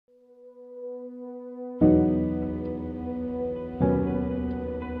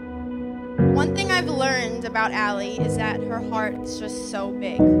One thing I've learned about Allie is that her heart is just so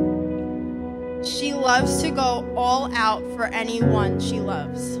big. She loves to go all out for anyone she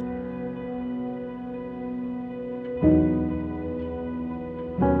loves.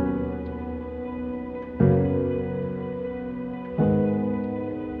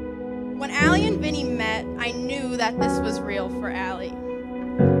 When Allie and Vinny met, I knew that this was real for Allie.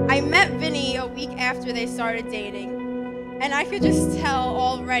 I met Vinny a week after they started dating, and I could just tell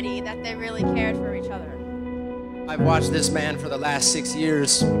already that they really cared for each other. I've watched this man for the last 6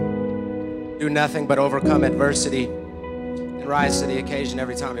 years do nothing but overcome adversity and rise to the occasion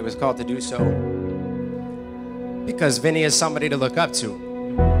every time he was called to do so. Because Vinny is somebody to look up to.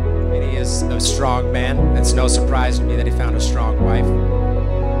 Vinny is a strong man. It's no surprise to me that he found a strong wife.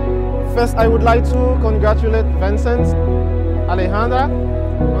 First, I would like to congratulate Vincent, Alejandra.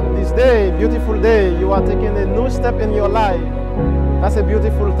 On this day, beautiful day, you are taking a new step in your life. That's a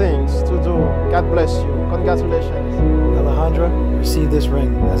beautiful thing to do. God bless you. Congratulations. Alejandra, receive this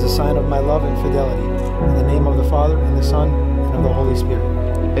ring as a sign of my love and fidelity. In the name of the Father, and the Son, and of the Holy Spirit.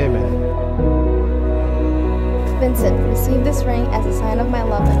 Amen. Vincent, receive this ring as a sign of my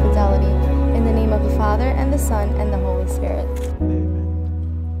love and fidelity. In the name of the Father, and the Son, and the Holy Spirit. Amen.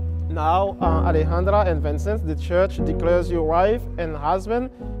 Now, Alejandra and Vincent, the church declares your wife and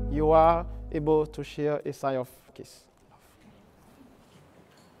husband. You are able to share a sign of kiss.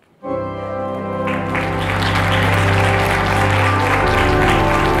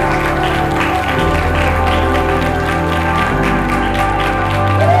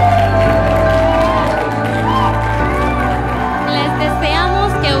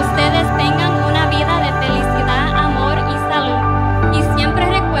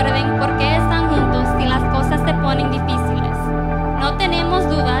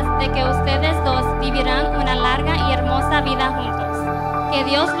 Vida juntos. Que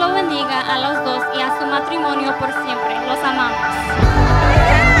Dios lo bendiga a los dos y a su matrimonio por siempre. Los amamos.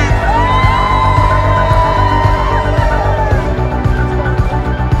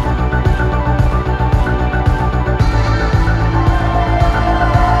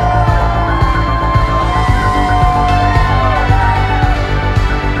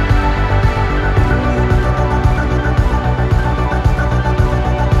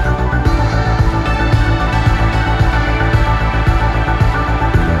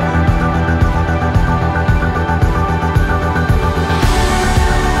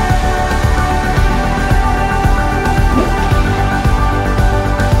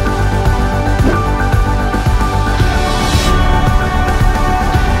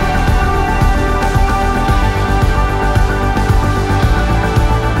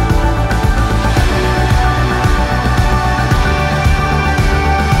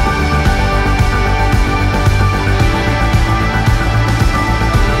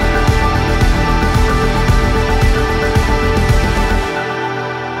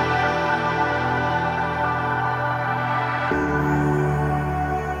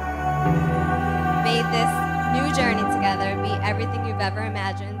 Everything you've ever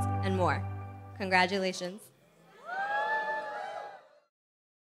imagined and more. Congratulations.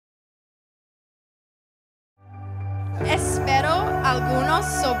 Espero algunos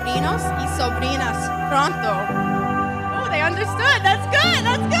sobrinos y sobrinas pronto. Oh, they understood. That's good.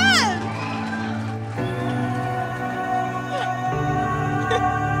 That's good.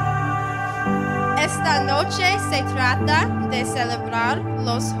 Esta noche se trata de celebrar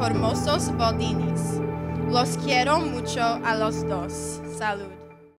los hermosos bodinis. Los quiero mucho a los dos. Salud.